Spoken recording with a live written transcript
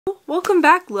Welcome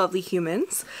back, lovely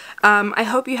humans. I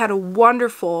hope you had a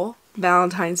wonderful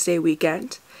Valentine's Day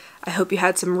weekend. I hope you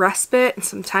had some respite and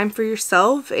some time for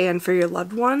yourself and for your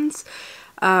loved ones.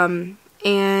 And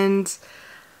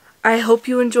I hope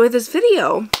you enjoy this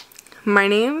video. My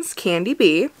name is Candy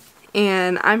B,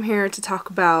 and I'm here to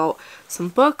talk about some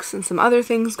books and some other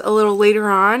things. A little later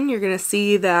on, you're going to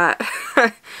see that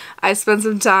I spent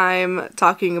some time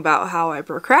talking about how I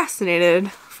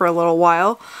procrastinated for a little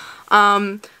while.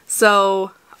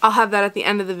 So I'll have that at the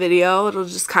end of the video. It'll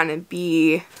just kind of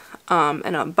be an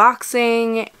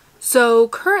unboxing. So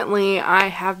currently I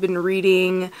have been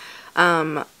reading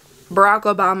Barack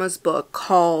Obama's book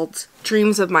called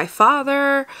Dreams of My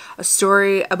Father, a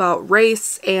story about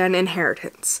race and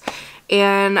inheritance.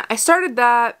 And I started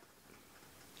that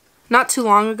not too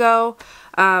long ago.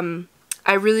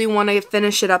 I really want to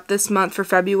finish it up this month for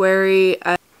February.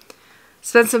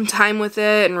 Spend some time with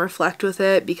it and reflect with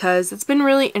it because it's been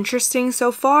really interesting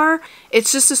so far.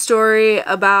 It's just a story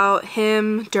about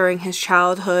him during his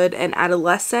childhood and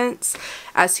adolescence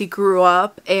as he grew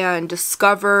up and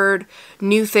discovered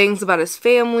new things about his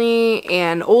family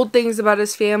and old things about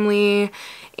his family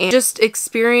and just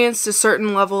experienced a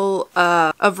certain level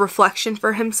of reflection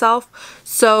for himself.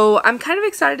 So I'm kind of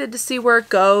excited to see where it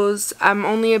goes. I'm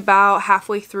only about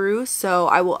halfway through, so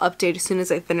I will update as soon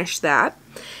as I finish that.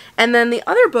 And then the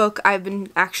other book I've been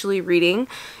actually reading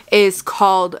is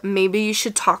called Maybe You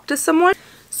Should Talk to Someone.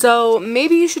 So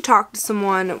Maybe You Should Talk to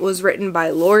Someone was written by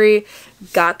Lori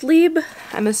Gottlieb,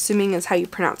 I'm assuming is how you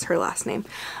pronounce her last name.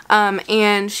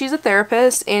 And she's a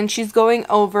therapist, and she's going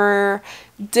over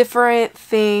different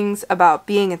things about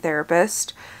being a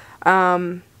therapist,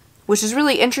 which is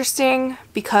really interesting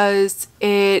because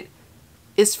it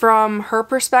is from her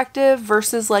perspective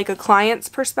versus like a client's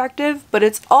perspective, but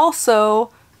it's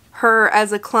also her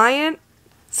as a client,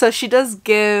 so she does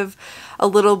give a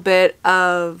little bit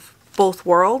of both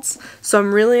worlds. So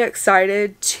I'm really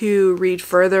excited to read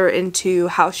further into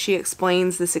how she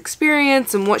explains this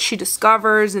experience and what she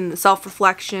discovers and the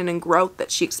self-reflection and growth that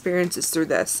she experiences through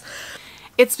this.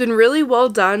 It's been really well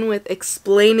done with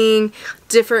explaining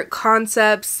different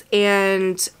concepts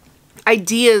and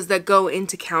ideas that go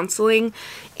into counseling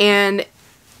and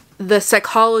the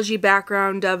psychology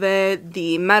background of it,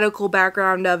 the medical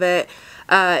background of it,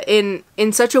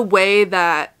 in such a way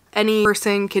that any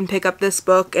person can pick up this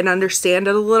book and understand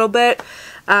it a little bit.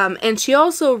 And she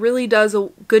also really does a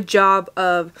good job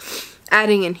of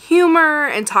adding in humor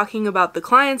and talking about the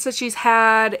clients that she's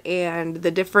had and the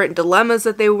different dilemmas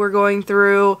that they were going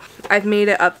through. I've made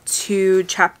it up to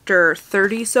chapter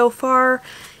 30 so far,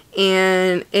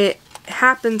 and it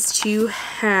happens to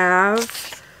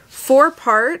have 4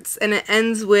 parts, and it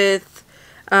ends with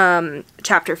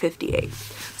chapter 58.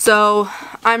 So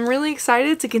I'm really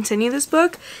excited to continue this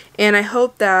book, and I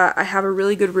hope that I have a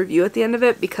really good review at the end of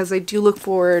it because I do look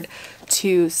forward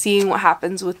to seeing what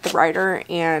happens with the writer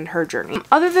and her journey.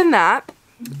 Other than that,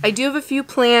 I do have a few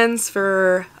plans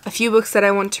for a few books that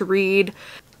I want to read.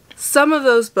 Some of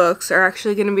those books are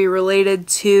actually going to be related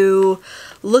to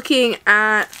looking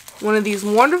at one of these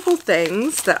wonderful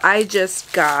things that I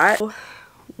just got.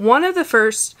 One of the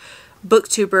first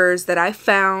Booktubers that I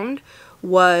found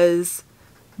was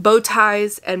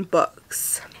Bowties and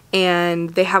Books,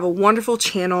 and they have a wonderful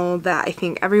channel that I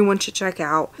think everyone should check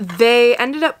out. They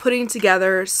ended up putting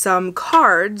together some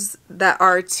cards that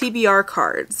are TBR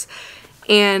cards,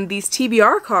 and these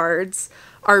TBR cards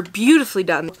are beautifully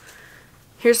done.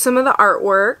 Here's some of the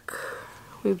artwork.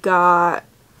 We've got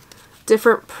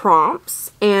different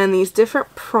prompts, and these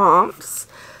different prompts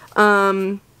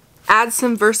add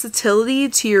some versatility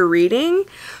to your reading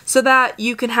so that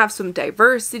you can have some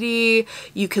diversity,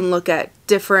 you can look at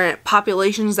different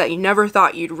populations that you never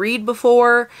thought you'd read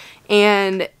before,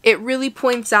 and it really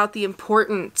points out the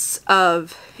importance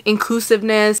of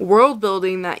inclusiveness, world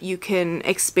building that you can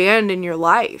expand in your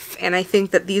life. And I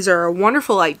think that these are a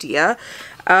wonderful idea.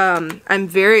 I'm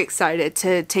very excited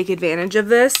to take advantage of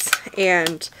this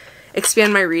and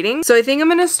expand my reading. So I think I'm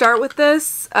going to start with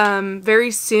this very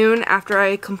soon after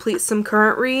I complete some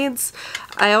current reads.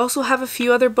 I also have a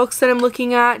few other books that I'm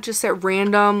looking at just at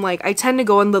random. Like, I tend to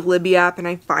go on the Libby app and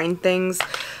I find things.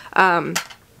 I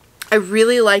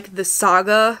really like the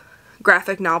Saga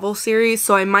graphic novel series,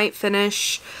 so I might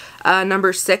finish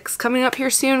number 6 coming up here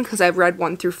soon because I've read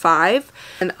 1 through 5.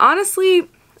 And honestly,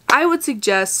 I would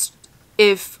suggest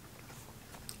if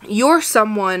you're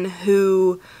someone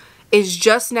who is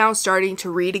just now starting to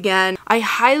read again, I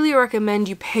highly recommend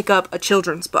you pick up a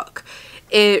children's book.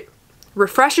 It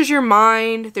refreshes your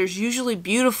mind. There's usually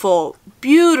beautiful,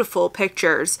 beautiful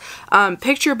pictures.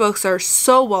 Picture books are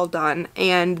so well done,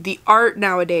 and the art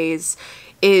nowadays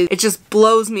it just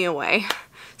blows me away.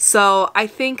 So I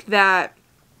think that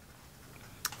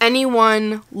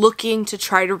anyone looking to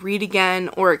try to read again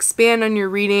or expand on your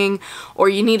reading, or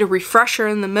you need a refresher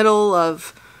in the middle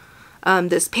of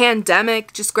this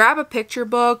pandemic, just grab a picture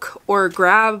book or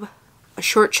grab a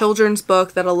short children's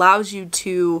book that allows you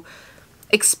to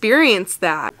experience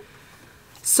that.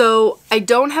 So I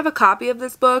don't have a copy of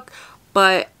this book,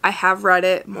 but I have read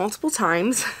it multiple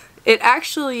times. It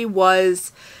actually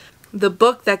was the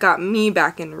book that got me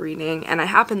back into reading, and I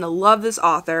happen to love this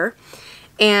author.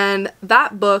 And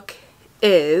that book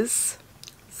is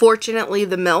Fortunately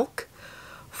the Milk.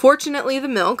 Fortunately the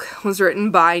Milk was written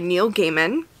by Neil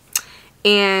Gaiman,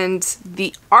 and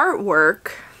the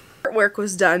artwork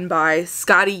was done by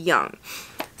Scotty Young.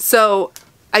 So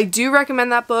I do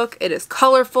recommend that book. It is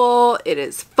colorful, it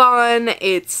is fun,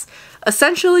 it's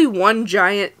essentially one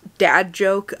giant dad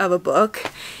joke of a book.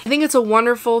 I think it's a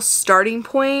wonderful starting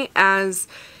point, as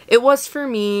it was for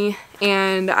me,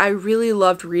 and I really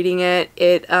loved reading it.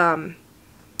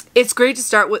 It's great to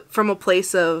start from a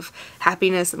place of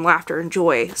happiness and laughter and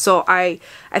joy. So I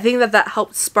think that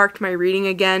helped spark my reading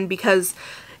again, because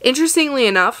interestingly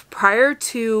enough, prior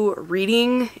to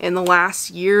reading in the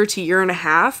last year to year and a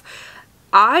half,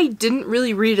 I didn't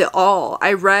really read at all.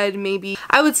 I read maybe,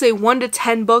 I would say 1 to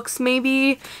 10 books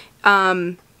maybe,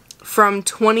 from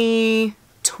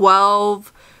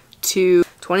 2012 to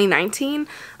 2019.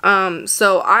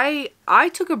 So I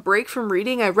took a break from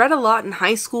reading. I read a lot in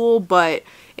high school, but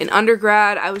in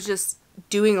undergrad I was just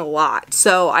doing a lot.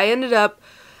 So I ended up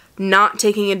not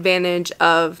taking advantage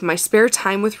of my spare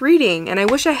time with reading, and I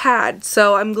wish I had.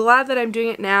 So I'm glad that I'm doing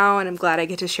it now, and I'm glad I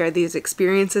get to share these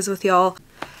experiences with y'all.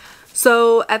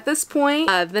 So at this point,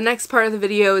 the next part of the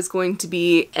video is going to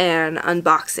be an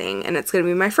unboxing, and it's going to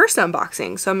be my first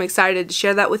unboxing. So I'm excited to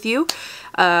share that with you.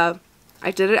 I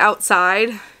did it outside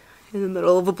in the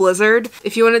middle of a blizzard.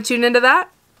 If you want to tune into that,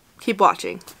 keep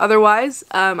watching. Otherwise,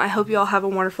 I hope you all have a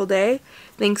wonderful day.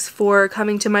 Thanks for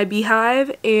coming to my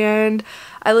Beehive, and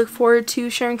I look forward to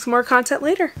sharing some more content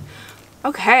later.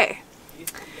 Okay,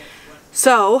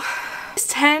 so I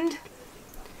tend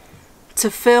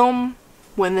to film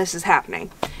when this is happening,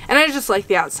 and I just like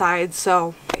the outside.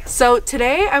 So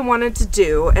today I wanted to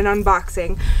do an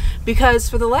unboxing because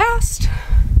for the last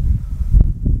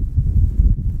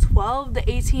 12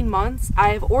 to 18 months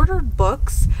I've ordered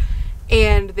books,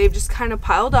 and they've just kind of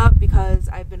piled up because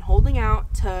I've been holding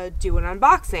out to do an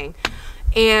unboxing,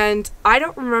 and I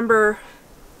don't remember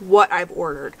what I've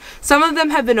ordered. Some of them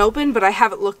have been opened, but I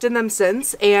haven't looked in them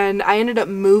since, and I ended up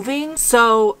moving,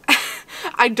 so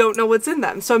I don't know what's in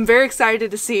them. So I'm very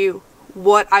excited to see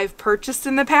what I've purchased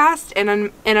in the past,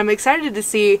 and I'm excited to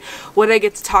see what I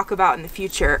get to talk about in the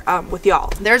future with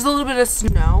y'all. There's a little bit of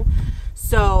snow,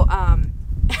 so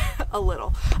a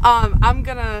little. I'm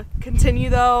gonna continue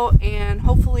though, and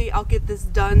hopefully I'll get this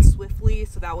done swiftly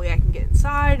so that way I can get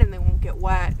inside and they won't get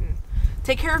wet and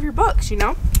take care of your books, you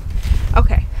know?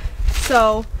 Okay,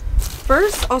 so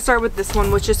first I'll start with this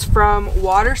one, which is from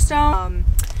Waterstone,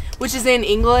 which is in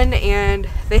England, and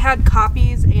they had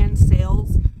copies and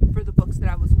sales for the books that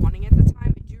I was wanting at the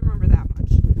time. I do remember that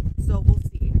much, so we'll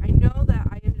see. I know that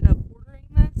I ended up ordering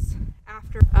this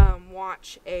after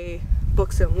watch a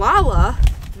BooksandLala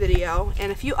video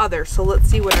and a few others, so let's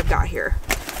see what I've got here.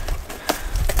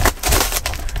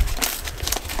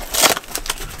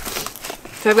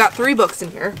 So I've got 3 books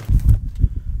in here.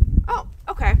 Oh,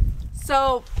 okay.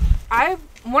 So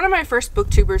one of my first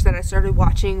booktubers that I started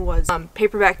watching was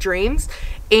Paperback Dreams,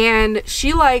 and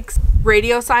she likes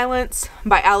Radio Silence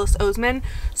by Alice Oseman,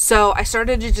 so I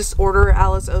started to just order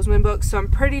Alice Oseman books, so I'm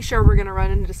pretty sure we're gonna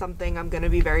run into something I'm gonna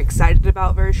be very excited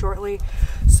about very shortly.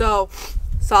 So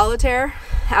Solitaire,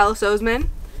 Alice Oseman,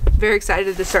 very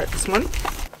excited to start this one.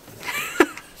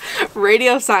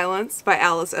 Radio Silence by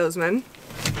Alice Oseman.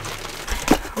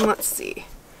 Let's see.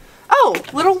 Oh,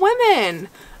 Little Women.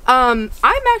 I'm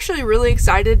actually really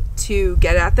excited to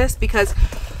get at this because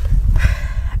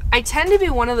I tend to be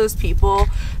one of those people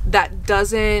that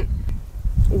doesn't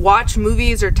watch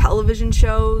movies or television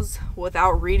shows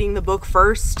without reading the book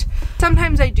first.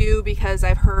 Sometimes I do because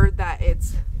I've heard that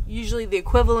it's usually the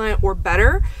equivalent or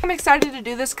better. I'm excited to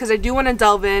do this because I do want to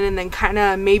delve in and then kind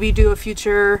of maybe do a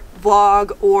future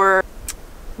vlog or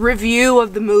review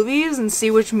of the movies and see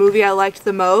which movie I liked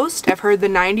the most. I've heard the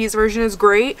 90s version is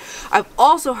great. I've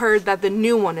also heard that the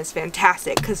new one is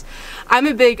fantastic because I'm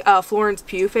a big Florence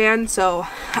Pugh fan, so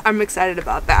I'm excited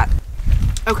about that.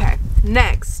 Okay,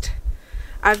 next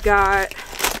I've got,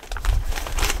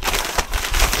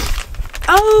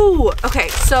 oh, okay,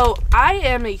 so I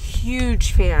am a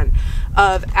huge fan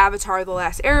of Avatar: The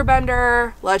Last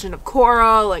Airbender, Legend of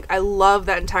Korra. Like, I love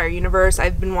that entire universe.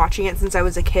 I've been watching it since I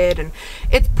was a kid, and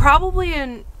it's probably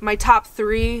in my top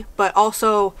 3, but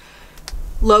also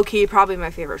low-key probably my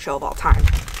favorite show of all time.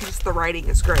 Just the writing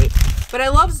is great. But I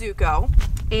love Zuko,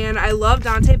 and I love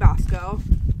Dante Basco,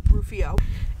 Rufio.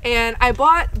 And I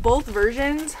bought both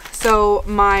versions so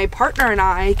my partner and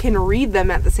I can read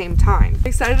them at the same time. I'm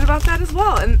excited about that as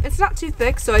well. And it's not too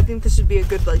thick, so I think this should be a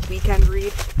good like weekend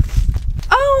read.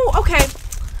 Oh, okay.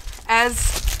 As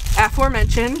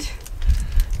aforementioned,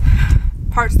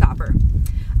 Heartstopper,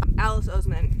 Alice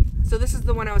Oseman. So this is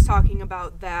the one I was talking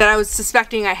about that I was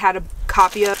suspecting I had a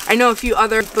copy of. I know a few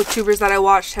other booktubers that I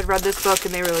watched had read this book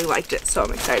and they really liked it, so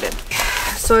I'm excited.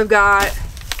 So I've got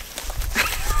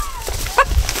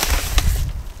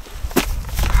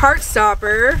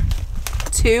Heartstopper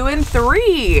 2 and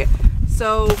 3.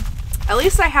 So at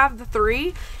least I have the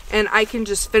 3 and I can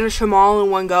just finish them all in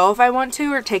one go if I want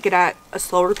to, or take it at a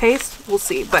slower pace. We'll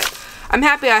see, but I'm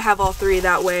happy I have all 3.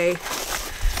 That way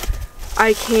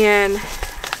I can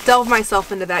delve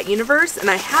myself into that universe, and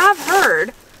I have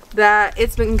heard that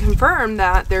it's been confirmed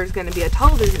that there's going to be a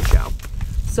television show,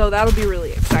 so that'll be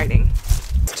really exciting.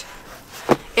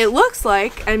 It looks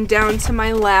like I'm down to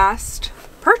my last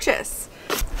purchase.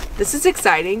 This is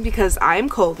exciting because I'm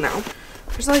cold now.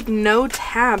 There's like no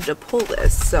tab to pull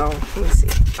this, so let me see.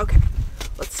 Okay,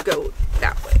 let's go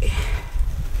that way.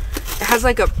 It has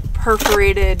like a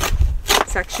perforated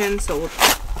section, so we'll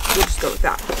just go with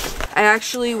that. I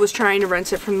actually was trying to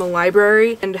rent it from the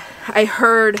library, and I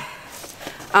heard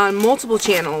on multiple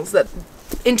channels that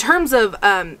in terms of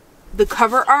the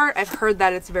cover art, I've heard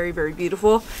that it's very, very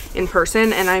beautiful in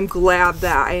person, and I'm glad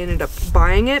that I ended up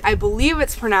buying it. I believe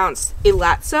it's pronounced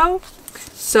Elatso,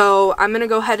 so I'm gonna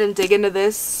go ahead and dig into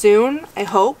this soon, I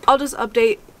hope. I'll just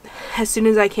update as soon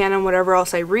as I can on whatever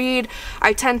else I read.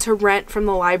 I tend to rent from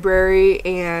the library,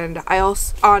 and I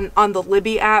also on the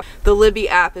Libby app. The Libby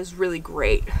app is really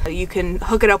great. You can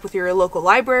hook it up with your local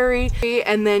library,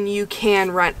 and then you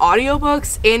can rent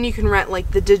audiobooks, and you can rent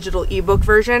like the digital ebook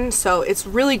version. So it's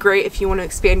really great if you want to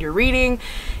expand your reading,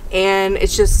 and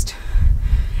it's just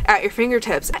at your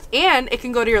fingertips, and it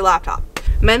can go to your laptop.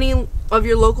 Many of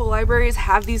your local libraries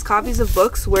have these copies of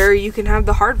books where you can have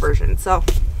the hard version, so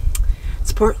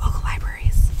support local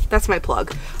libraries. That's my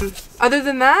plug. Other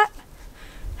than that,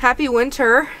 happy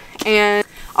winter, and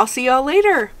I'll see y'all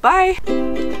later. Bye!